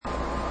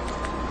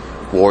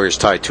Warriors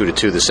tied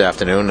 2-2 this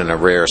afternoon in a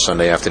rare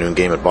Sunday afternoon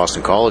game at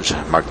Boston College.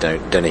 Mark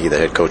Dennehy, the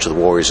head coach of the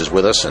Warriors, is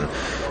with us, and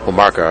we'll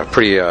mark a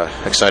pretty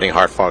exciting,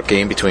 hard-fought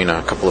game between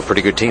a couple of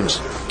pretty good teams.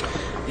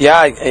 Yeah,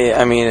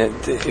 I mean,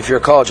 if you're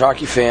a college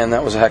hockey fan,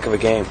 that was a heck of a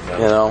game.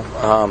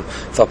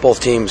 Thought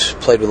both teams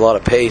played with a lot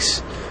of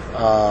pace.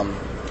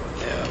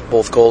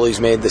 Both goalies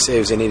made the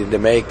saves they needed to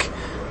make.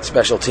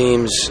 Special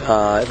teams,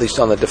 at least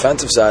on the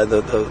defensive side,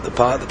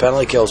 the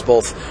penalty kills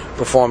both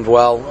performed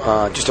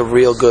well. Just a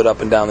real good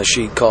up and down the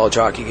sheet college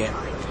hockey game.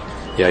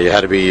 Yeah, you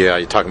had to be.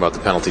 You're talking about the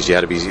penalties. You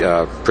had to be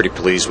pretty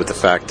pleased with the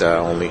fact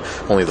only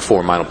the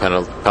 4 minor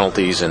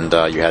penalties, and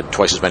you had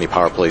twice as many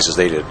power plays as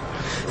they did.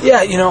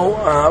 Yeah,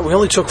 we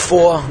only took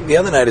 4 the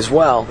other night as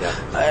well.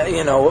 Yeah.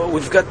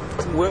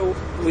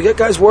 We got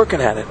guys working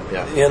at it.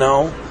 Yeah.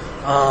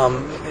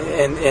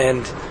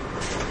 And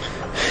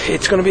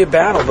it's going to be a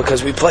battle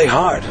because we play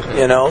hard,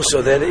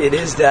 so that it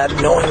is that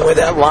knowing where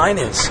that line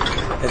is.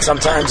 And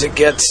sometimes it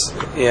gets,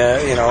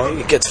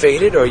 it gets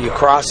faded or you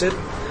cross it.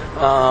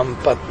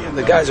 But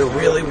the guys are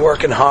really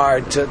working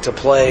hard to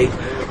play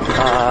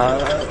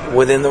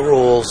within the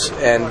rules,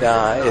 and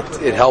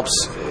it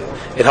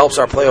helps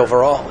our play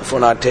overall if we're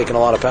not taking a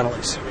lot of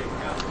penalties.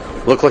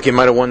 Looked like you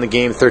might have won the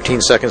game.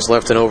 13 seconds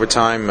left in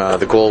overtime.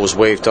 The goal was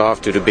waved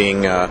off due to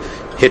being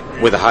hit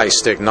with a high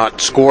stick, not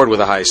scored with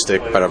a high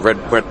stick, but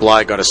Brett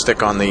Bly got a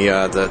stick on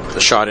the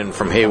shot in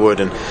from Haywood,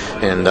 and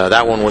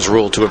that one was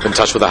ruled to have been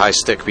touched with a high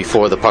stick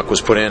before the puck was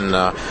put in.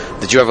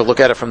 Did you ever look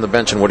at it from the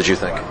bench, and what did you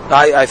think?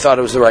 I thought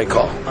it was the right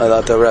call. I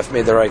thought the ref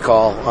made the right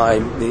call.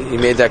 He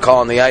made that call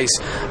on the ice.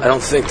 I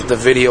don't think that the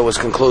video was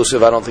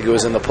conclusive. I don't think it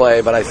was in the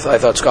play, but I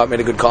thought Scott made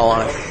a good call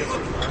on it.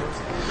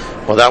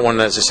 Well, that one,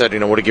 as I said,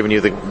 would have given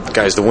you the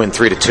guys the win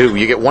 3-2.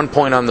 You get 1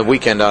 point on the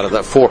weekend out of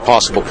that 4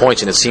 possible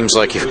points, and it seems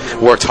like you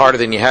worked harder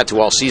than you had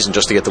to all season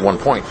just to get the 1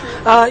 point.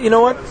 You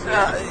know what?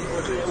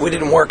 We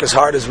didn't work as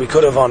hard as we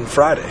could have on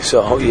Friday,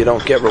 so you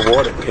don't get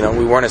rewarded.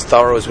 We weren't as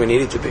thorough as we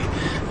needed to be.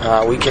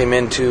 We came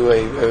into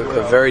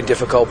a very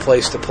difficult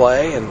place to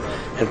play and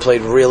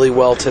played really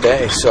well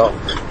today. So,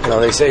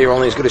 they say you're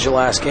only as good as your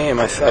last game.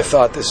 I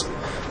thought this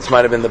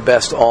might have been the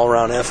best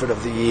all-around effort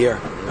of the year.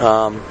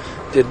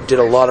 Did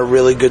a lot of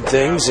really good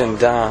things,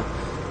 and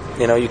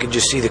you could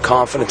just see the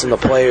confidence in the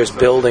players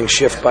building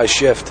shift by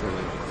shift.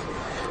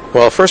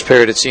 Well, first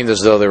period, it seemed as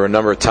though there were a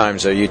number of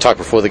times, you talked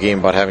before the game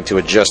about having to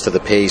adjust to the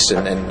pace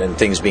and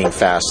things being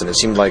fast, and it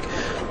seemed like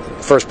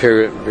first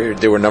period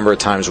there were a number of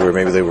times where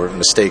maybe there were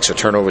mistakes or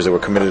turnovers that were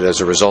committed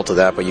as a result of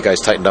that, but you guys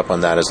tightened up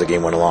on that as the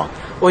game went along.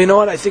 Well, you know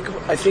what, I think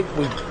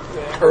we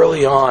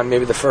early on,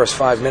 maybe the first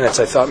 5 minutes,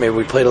 I thought maybe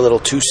we played a little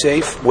too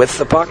safe with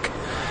the puck.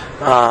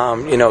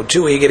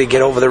 Too eager to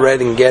get over the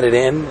red and get it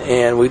in,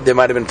 and there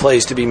might have been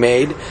plays to be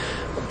made.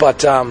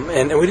 But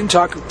and we didn't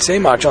say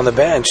much on the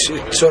bench.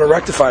 It sort of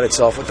rectified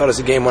itself. I thought as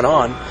the game went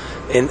on,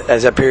 and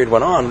as that period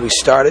went on, we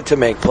started to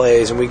make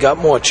plays and we got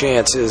more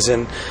chances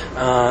and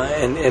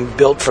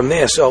built from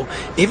there. So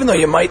even though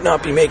you might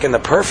not be making the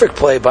perfect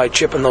play by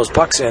chipping those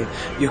pucks in,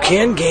 you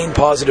can gain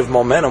positive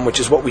momentum, which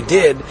is what we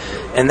did,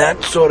 and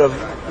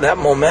that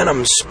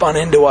momentum spun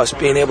into us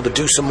being able to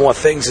do some more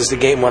things as the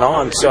game went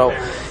on. So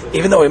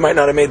even though we might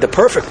not have made the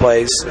perfect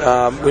plays,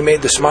 we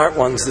made the smart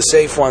ones, the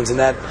safe ones, and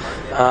that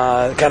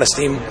kind of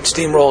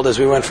steamrolled as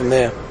we went from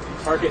there.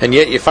 And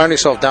yet you found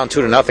yourself down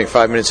 2-0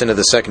 5 minutes into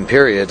the second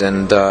period,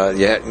 and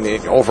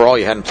overall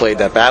you hadn't played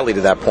that badly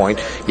to that point,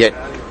 yet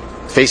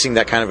facing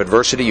that kind of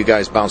adversity, you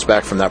guys bounced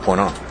back from that point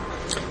on.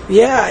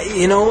 Yeah,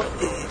 it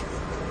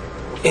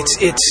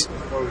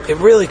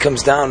really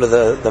comes down to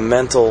the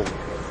mental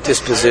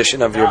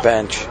disposition of your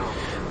bench.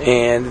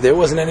 And there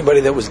wasn't anybody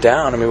that was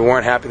down. I mean, we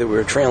weren't happy that we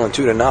were trailing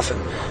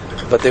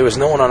 2-0, but there was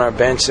no one on our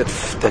bench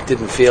that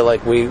didn't feel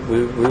like we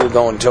were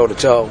going toe to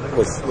toe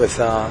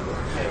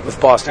with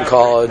Boston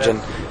College.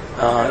 And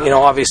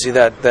obviously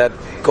that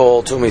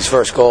goal, Toomey's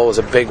first goal, was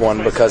a big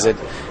one because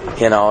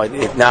now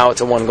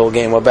it's a 1-goal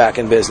game. We're back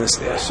in business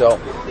there. So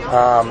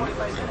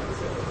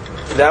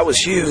that was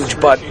huge.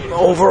 But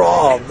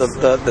overall,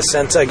 the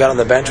sense I got on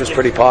the bench was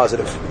pretty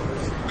positive.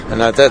 And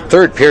that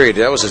third period,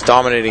 that was as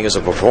dominating as a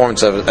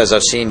performance as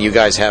I've seen you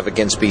guys have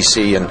against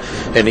BC,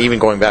 and even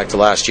going back to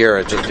last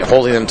year,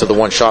 holding them to the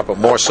one shot, but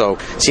more so,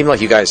 it seemed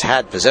like you guys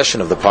had possession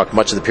of the puck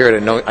much of the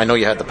period. I know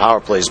you had the power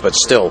plays, but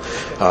still,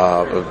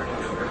 a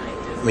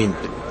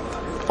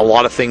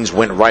lot of things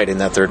went right in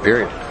that third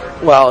period.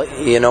 Well,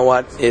 you know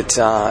what? It's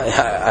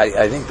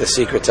I think the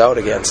secret's out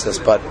against us,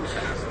 but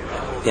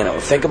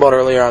think about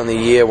earlier on in the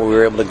year where we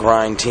were able to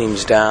grind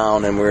teams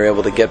down and we were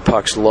able to get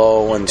pucks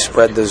low and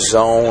spread the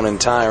zone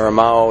and tire them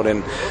out,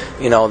 and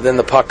then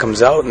the puck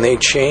comes out and they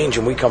change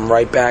and we come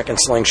right back and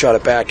slingshot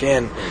it back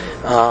in.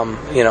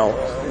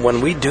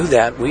 When we do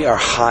that, we are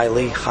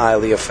highly,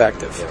 highly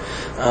effective.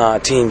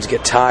 Teams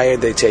get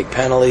tired, they take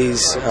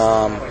penalties.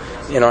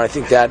 I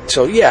think that.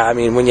 So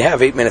when you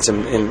have 8 minutes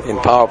in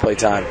power play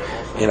time,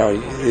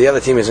 the other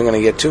team isn't going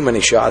to get too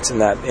many shots in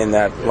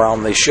that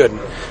round. They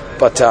shouldn't.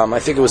 But I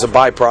think it was a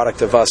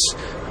byproduct of us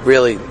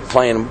really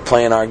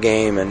playing our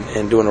game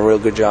and doing a real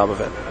good job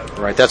of it.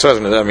 Right, that's what I was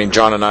going to. I mean,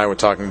 John and I were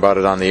talking about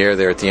it on the air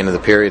there at the end of the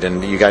period,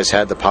 and you guys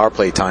had the power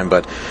play time,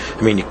 but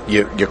I mean,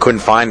 you couldn't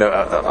find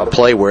a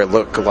play where it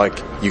looked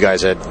like you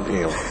guys had,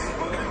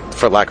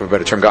 for lack of a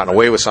better term, gotten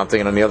away with something.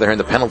 And on the other hand,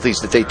 the penalties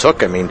that they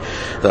took, I mean,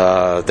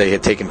 they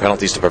had taken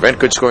penalties to prevent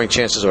good scoring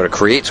chances or to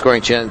create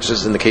scoring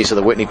chances in the case of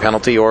the Whitney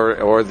penalty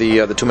or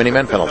the too many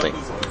men penalty.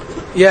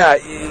 Yeah,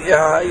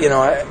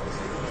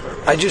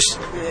 I just,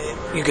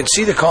 you could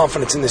see the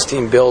confidence in this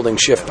team building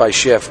shift by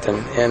shift,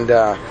 and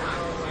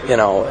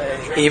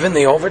even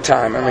the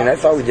overtime. I mean, I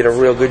thought we did a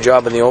real good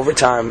job in the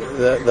overtime.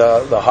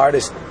 The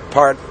hardest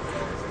part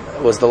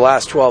was the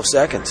last 12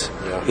 seconds.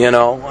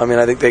 Yeah. I mean,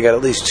 I think they got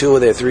at least 2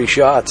 of their 3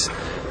 shots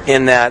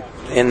in that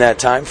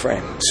time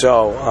frame.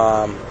 So,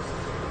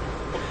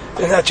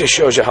 and that just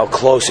shows you how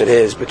close it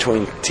is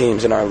between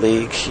teams in our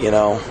league.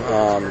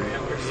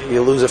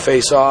 You lose a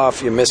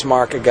face-off, you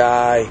mismark a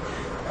guy,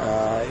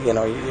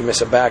 you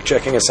miss a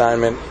back-checking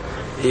assignment,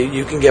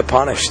 you can get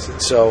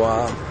punished.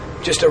 So,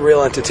 just a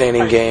real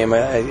entertaining game.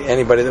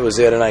 Anybody that was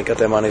there tonight got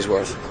their money's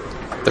worth.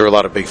 There were a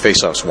lot of big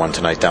face-offs won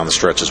tonight down the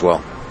stretch as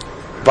well.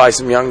 By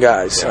some young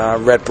guys.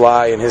 Rhett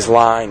Bly and his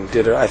line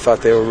I thought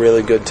they were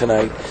really good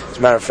tonight. As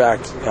a matter of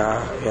fact,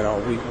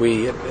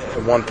 we at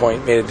one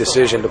point made a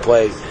decision to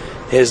play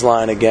his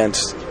line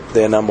against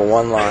their number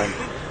 1 line.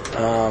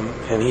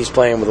 And he's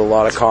playing with a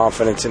lot of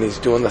confidence, and he's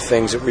doing the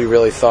things that we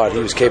really thought he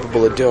was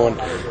capable of doing.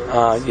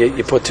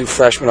 You put 2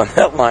 freshmen on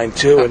that line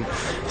too, and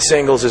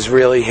Singles is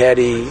really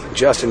heady.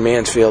 Justin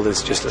Mansfield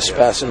is just a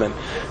specimen.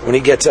 When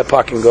he gets that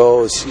puck and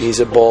goes, he's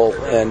a bull,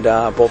 and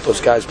both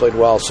those guys played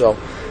well. So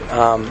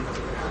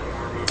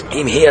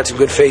he had some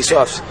good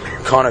face-offs.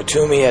 Connor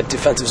Toomey had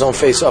defensive zone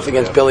face-off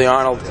against Billy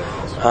Arnold.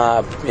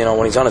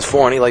 When he's on his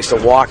forehand, he likes to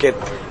walk it,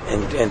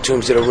 and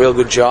Toombs did a real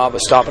good job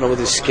of stopping it with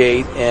his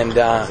skate and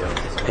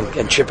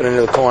chipping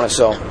into the corner.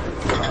 So,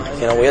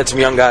 we had some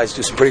young guys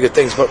do some pretty good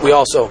things, but we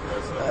also,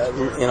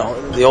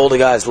 the older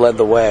guys led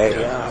the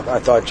way. I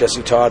thought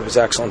Jesse Todd was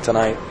excellent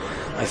tonight.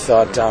 I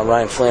thought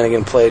Ryan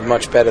Flanagan played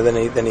much better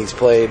than he's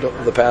played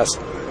over the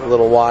past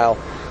little while.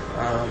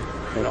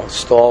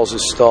 Stalls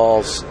is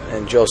Stalls,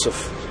 and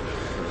Joseph,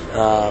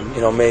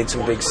 made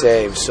some big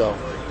saves. So,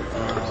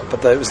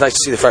 but it was nice to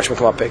see the freshmen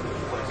come up big.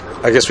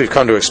 I guess we've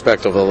come to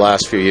expect over the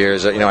last few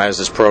years, as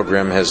this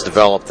program has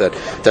developed, that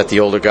the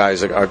older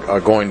guys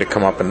are going to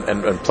come up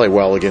and play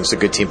well against a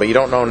good team. But you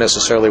don't know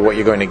necessarily what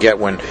you're going to get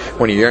when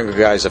your younger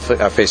guys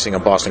are facing a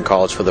Boston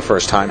College for the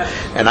first time.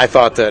 And I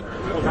thought that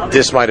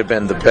this might have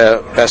been the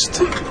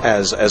best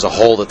as a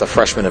whole that the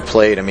freshmen have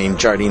played. I mean,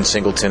 Jardine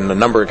Singleton, a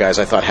number of guys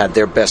I thought had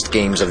their best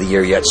games of the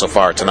year yet so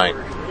far tonight.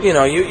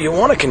 You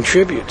want to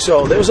contribute.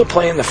 So there was a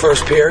play in the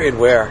first period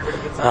where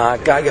a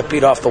guy got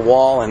beat off the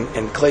wall,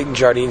 and Clayton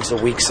Jardine's the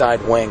weak side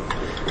wing.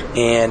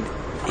 And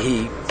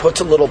he puts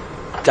a little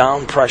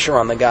down pressure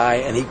on the guy,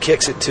 and he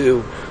kicks it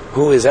to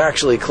who is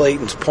actually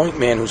Clayton's point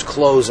man who's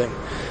closing.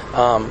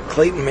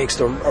 Clayton makes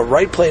a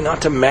right play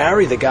not to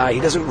marry the guy. He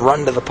doesn't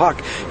run to the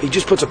puck. He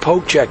just puts a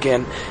poke check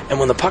in, and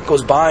when the puck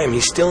goes by him,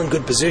 he's still in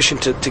good position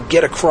to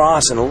get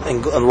across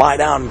and lie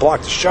down and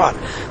block the shot.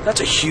 That's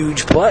a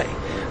huge play.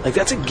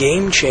 That's a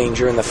game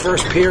changer in the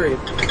first period.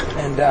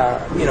 And,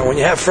 when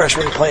you have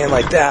freshmen playing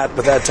like that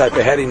with that type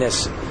of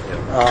headiness,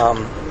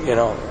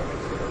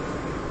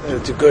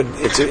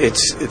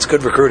 it's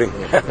good recruiting.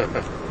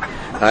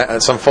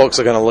 Some folks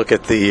are going to look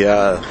at the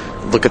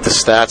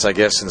stats, I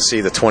guess, and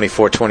see the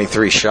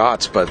 24-23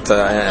 shots. But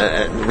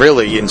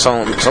really, in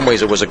some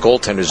ways, it was a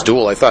goaltender's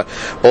duel. I thought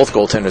both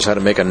goaltenders had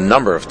to make a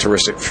number of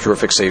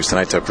terrific saves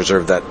tonight to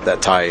preserve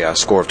that tie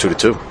score of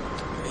 2-2.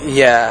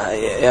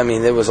 Yeah, I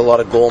mean, there was a lot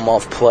of goal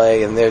mouth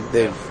play, and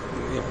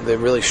they're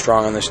really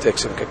strong on their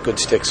sticks and got good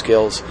stick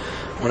skills.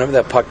 Whenever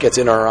that puck gets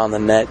in or around the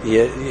net,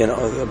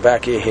 the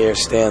back of your hair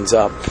stands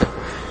up.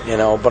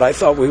 But I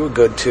thought we were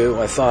good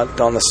too. I thought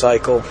on the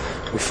cycle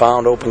we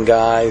found open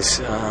guys.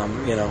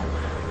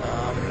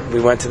 We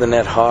went to the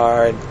net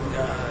hard.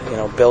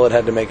 Billett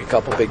had to make a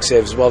couple big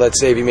saves as well. That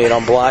save he made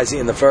on Blasey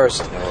in the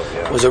first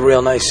was a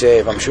real nice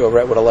save. I'm sure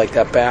Rhett would have liked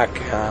that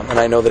back, and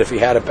I know that if he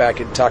had it back,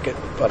 he'd tuck it.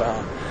 But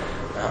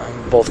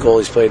both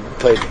goalies played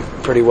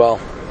pretty well.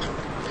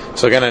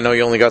 So again, I know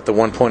you only got the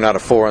 1 point out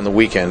of 4 on the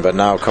weekend, but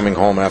now coming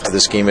home after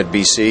this game at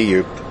BC,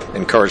 you're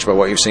encouraged by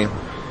what you've seen?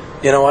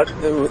 You know what?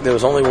 There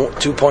was only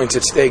 2 points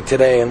at stake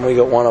today, and we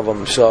got one of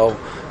them. So,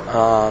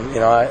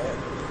 I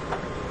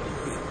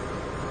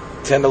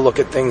tend to look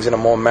at things in a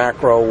more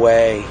macro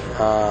way.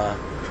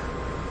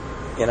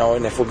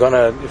 And if we're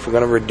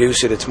gonna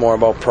reduce it, it's more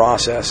about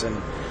process,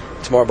 and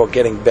it's more about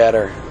getting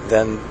better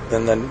than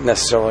the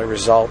necessarily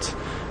result.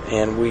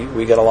 And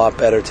we got a lot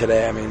better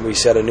today. I mean, we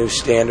set a new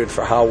standard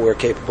for how we're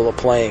capable of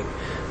playing.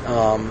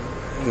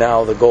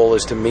 Now the goal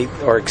is to meet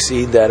or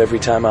exceed that every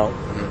time out.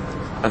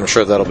 I'm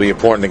sure that'll be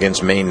important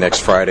against Maine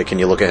next Friday. Can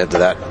you look ahead to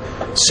that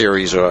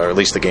series, or at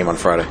least the game on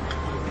Friday?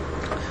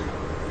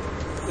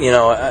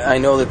 I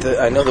know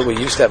that we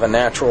used to have a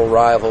natural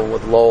rival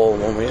with Lowell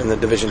when we in the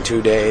Division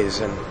II days,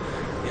 and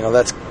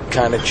that's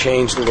kind of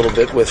changed a little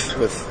bit with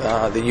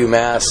the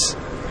UMass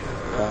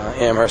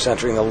Amherst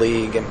entering the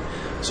league, and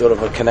sort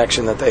of a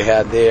connection that they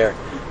had there.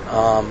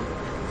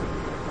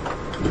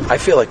 I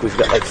feel like we've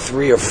got like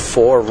 3 or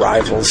 4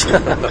 rivals.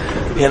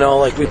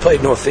 Like we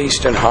played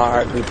Northeastern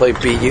hard, we played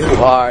BU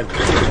hard,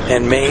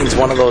 and Maine's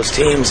one of those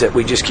teams that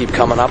we just keep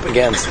coming up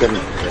against, and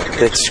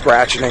it's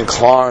scratching and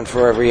clawing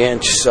for every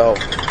inch. So,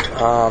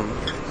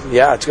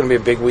 it's going to be a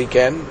big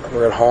weekend.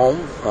 We're at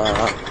home.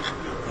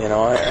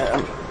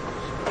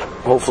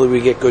 Hopefully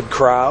we get good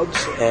crowds,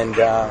 and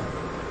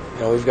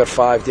we've got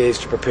 4 days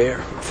to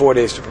prepare.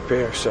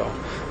 So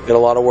we've got a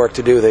lot of work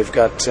to do. They've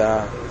got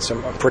a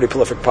pretty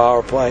prolific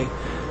power play.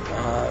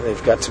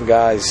 They've got some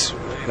guys,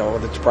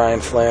 whether it's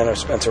Brian Flynn or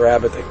Spencer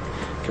Abbott, that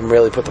can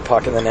really put the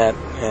puck in the net.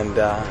 And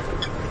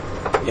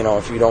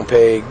if you don't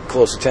pay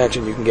close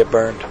attention, you can get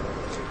burned.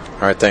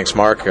 All right, thanks,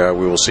 Mark.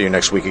 We will see you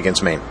next week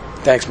against Maine.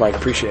 Thanks, Mike.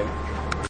 Appreciate it.